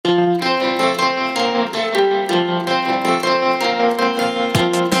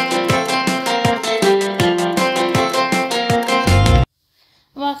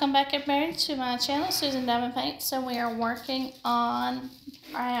back to my channel, Susan Diamond Paint. So we are working on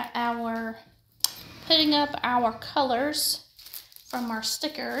our putting up our colors from our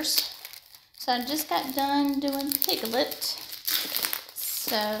stickers. So I just got done doing Piglet.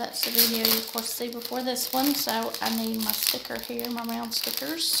 So that's the video you of course see before this one. So I need my sticker here, my round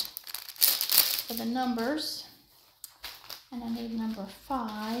stickers for the numbers. And I need number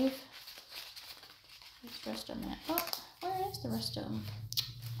 5. Where's the rest of them at? Oh, where is the rest of them?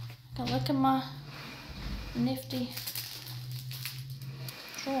 I can look in my nifty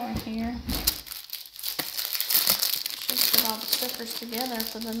drawer here. Just put all the stickers together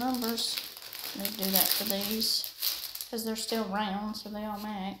for the numbers. Let me do that for these because they're still round, so they all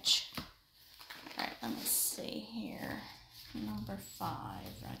match. All right, let me see here. Number 5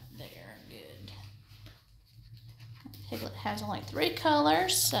 right there. Good. Piglet has only 3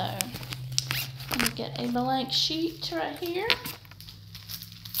 colors, so let me get a blank sheet right here.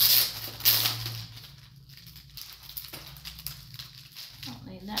 Don't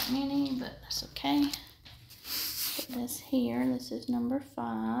need that many, but that's okay. Put this here. This is number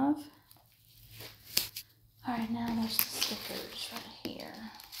 5. Alright, now there's the stickers right here.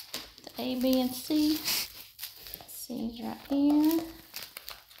 The A, B, and C. C is right here.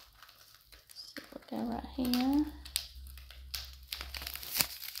 C will go right here.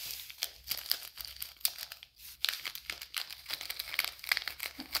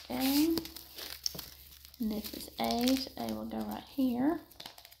 Okay. And this is A, so A will go right here.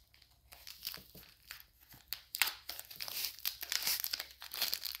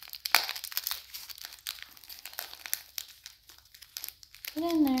 Put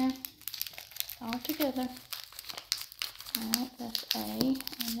in there, all together. Alright, that's A, and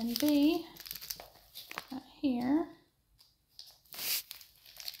then B, right here.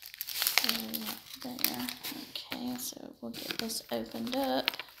 So right there. Okay, so we'll get this opened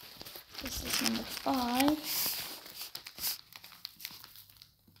up. This is number 5.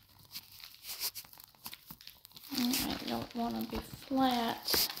 Alright, don't want to be flat,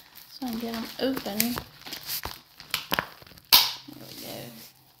 so I can get them open. There we go.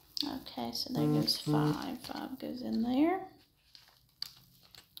 Okay, so there goes 5. 5 goes in there.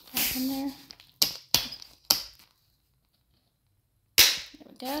 Right in there. There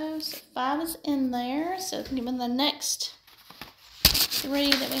we go. So 5 is in there. So given the next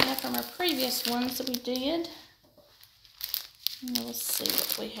 3 that we have from our previous ones that we did. And let's see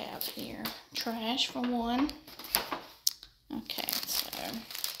what we have here. Trash for 1. Okay, so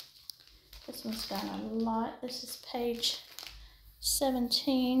this one's got a lot. This is page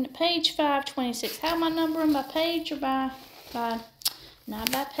 17, page 526. How am I numbering, by page or by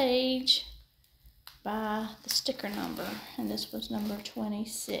not by page, by the sticker number? And this was number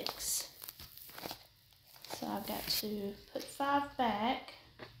 26. So I've got to put 5 back.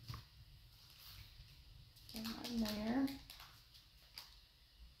 And right there.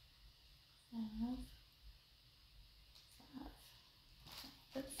 5.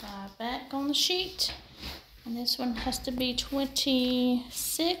 Put 5 back on the sheet. And this one has to be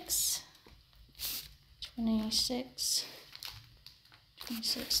 26. 26.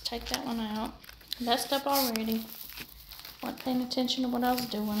 26. Take that one out. Messed up already. Wasn't paying attention to what I was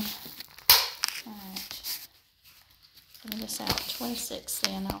doing. Alright. Get this out. 26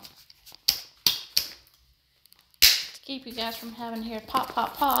 then. To keep you guys from having to hear pop,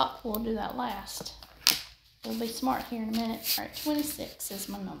 pop, pop, we'll do that last. We'll be smart here in a minute. Alright, 26 is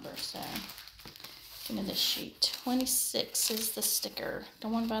my number, so give me this sheet. 26 is the sticker.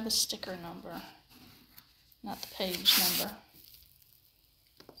 Going by the sticker number, not the page number.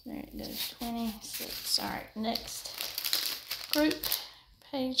 So there it goes, 26. Alright, next group,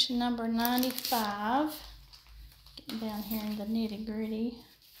 page number 95. Getting down here in the nitty gritty.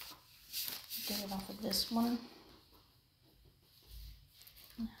 Get it off of this one.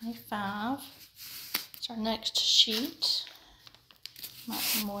 95. It's our next sheet. Might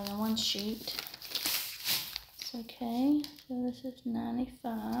be more than one sheet. It's okay. So this is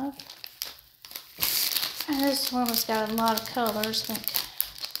 95. And this one has got a lot of colors. I think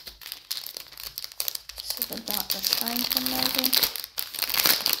this is a Dr. Franklin maybe.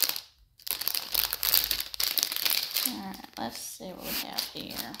 Alright, let's see what we have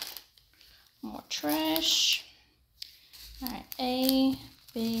here. More trash. Alright, A,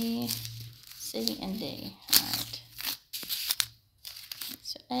 B, C, and D. Alright.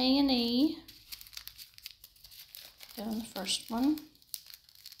 So A and E go in the first one.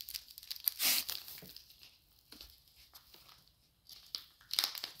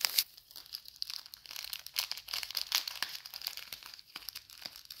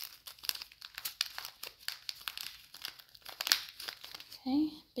 Okay,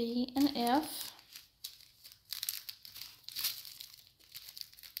 B B and F.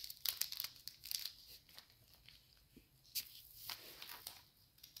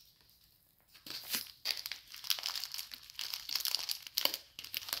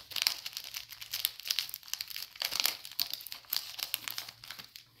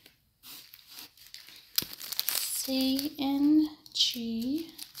 C and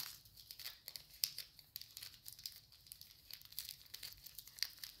G.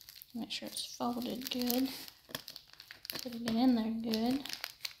 Make sure it's folded good. Put it in there good.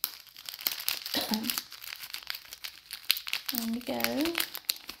 And go.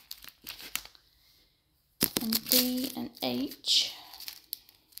 And D and H.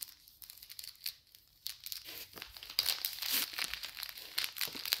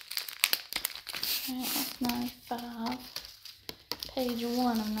 Alright, that's 95. Page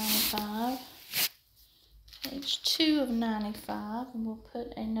 1 of 95. Page 2 of 95. And we'll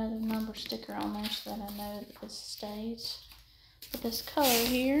put another number sticker on there so that I know that this stays. Put this color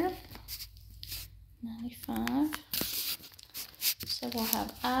here. 95. So we'll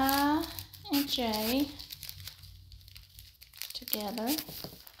have I and J together.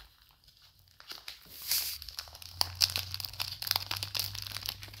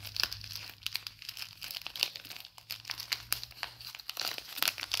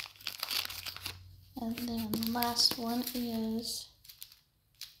 And then the last one is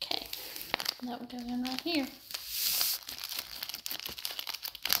K. And that will go in right here.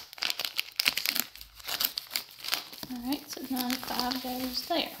 Alright, so 95 goes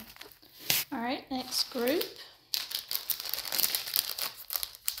there. Alright, next group.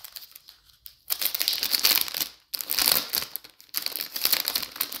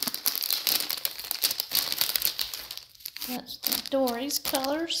 That's the Dory's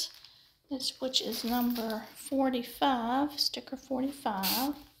colors. This, which is number 45, sticker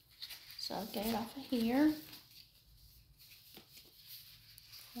 45. So I'll get it off of here.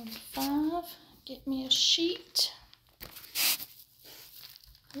 45. Get me a sheet.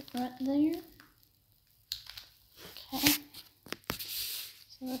 Put it right there. Okay.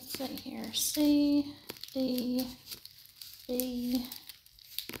 So let's see here. C, D, B,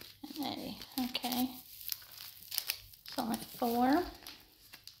 and A. Okay. It's only 4.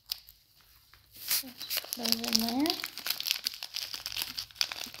 Put those in there.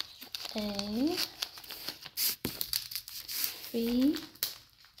 A, B,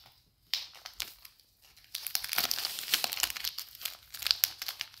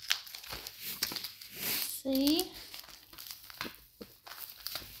 C,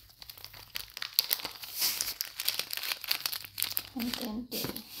 and then D.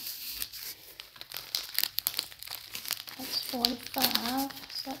 That's 45,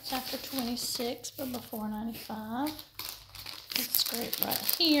 so that's after 26, but before 95. This group right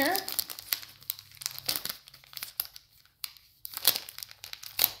here.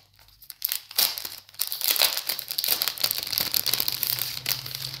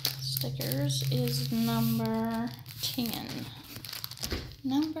 Stickers is number 10.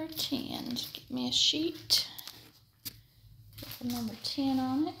 Number 10. Get me a sheet. Put the number 10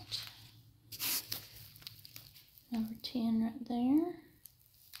 on it. Number 10 right there.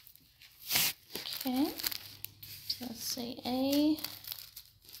 Okay. So let's see. A,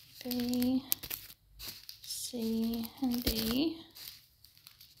 B, C, and D.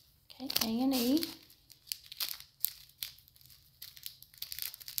 Okay, A and E.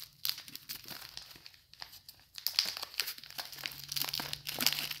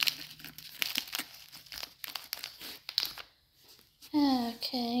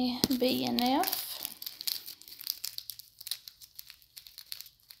 Okay, B and F.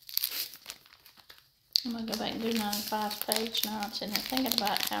 I'm going to go back and do 95's page now. I'm sitting here thinking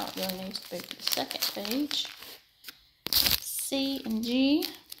about how it really needs to be for the second page. C and G.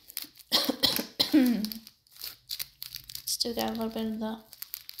 Still got a little bit of the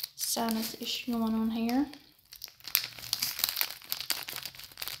sinus issue going on here.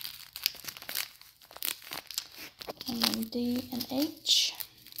 And then D and H.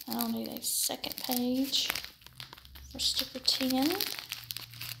 I don't need a second page for sticker 10.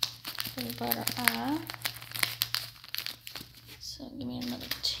 For the letter I. So give me another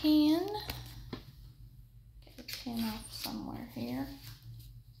 10. Get the 10 off somewhere here.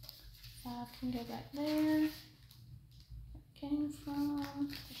 5 can go back there. It came from.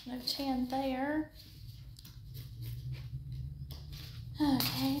 There's no 10 there.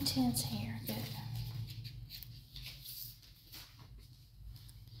 Okay, 10's here. Good.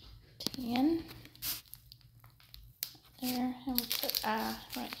 10 there, and we'll put I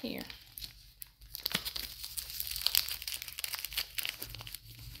right here.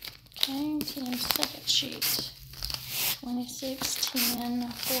 second sheet. 26, 10,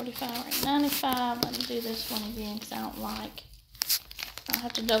 45, right, 95. Let me do this one again because I don't like. I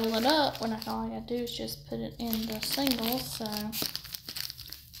have to double it up when all I gotta do is just put it in the single. So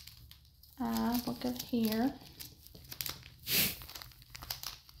I will go here.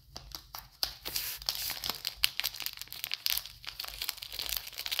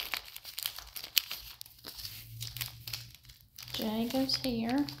 J goes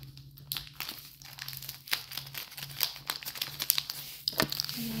here.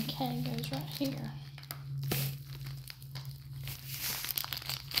 And then K goes right here.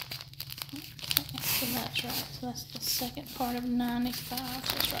 Okay, so that's right. So that's the second part of 95.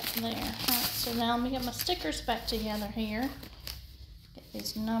 So it's right there. Alright, so now let me get my stickers back together here. Get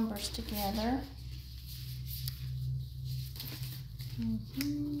these numbers together.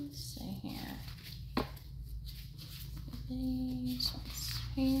 Let's see here. These ones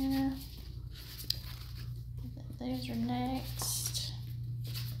here. These are next.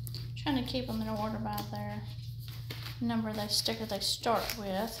 I'm trying to keep them in order by their number of those stickers they start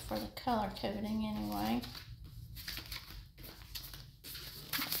with for the color coding anyway.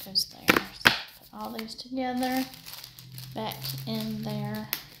 That goes there. So put all these together back in their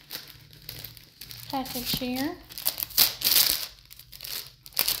package here.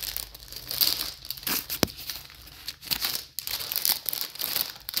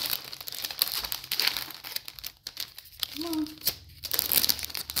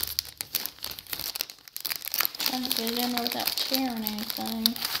 Trying to get it in there without tearing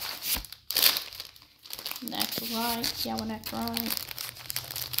anything. And act right. Yeah, I would act right.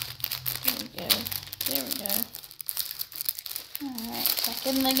 There we go. There we go. Alright, back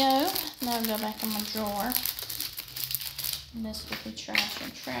in they go. Now I'll go back in my drawer. And this will be trash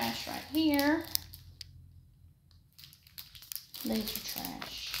and trash right here. These are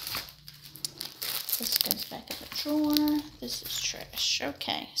trash. This goes back in the drawer. This is trash.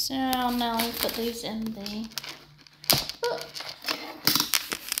 Okay, so now let me put these in the book.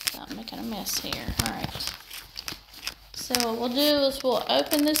 I'm making a mess here. Alright. So what we'll do is we'll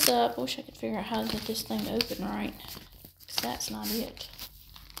open this up. I wish I could figure out how to get this thing open right. Because that's not it.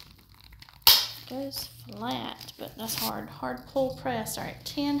 It goes flat, but that's hard. Hard pull press. Alright,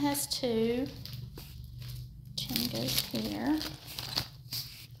 10 has 2. 10 goes here.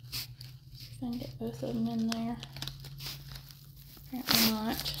 I can get both of them in there. Apparently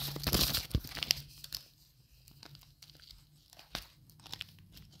not.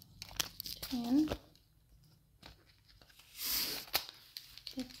 Okay,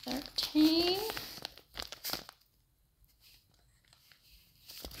 13.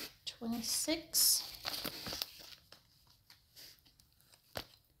 26.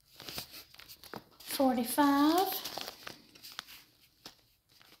 45.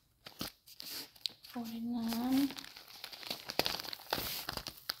 49.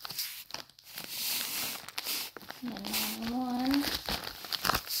 And then 91.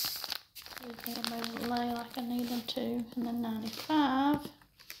 Everybody lay like I need them to. And then 95.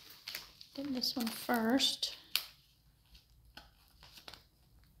 Get this one first.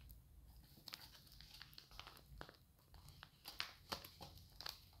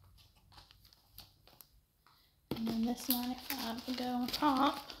 And then this 95 will go on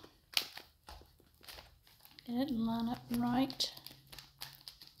top. Get it line up right.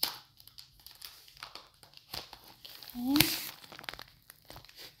 Okay.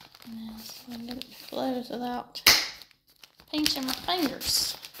 Now so I can get it to close without pinching my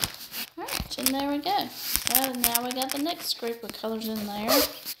fingers. Alright, and there we go. Well, now we got the next group of colors in there.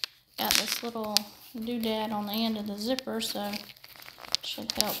 Got this little doodad on the end of the zipper, so it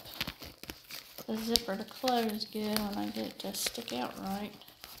should help the zipper to close good when I get it to stick out right.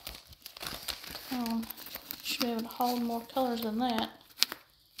 Should be able to hold more colors than that.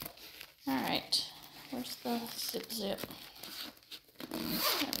 Alright, where's the zip? There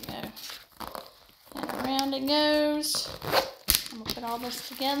we go. And around it goes. I'm going to put all this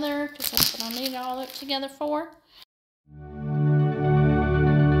together because that's what I need all of it together for.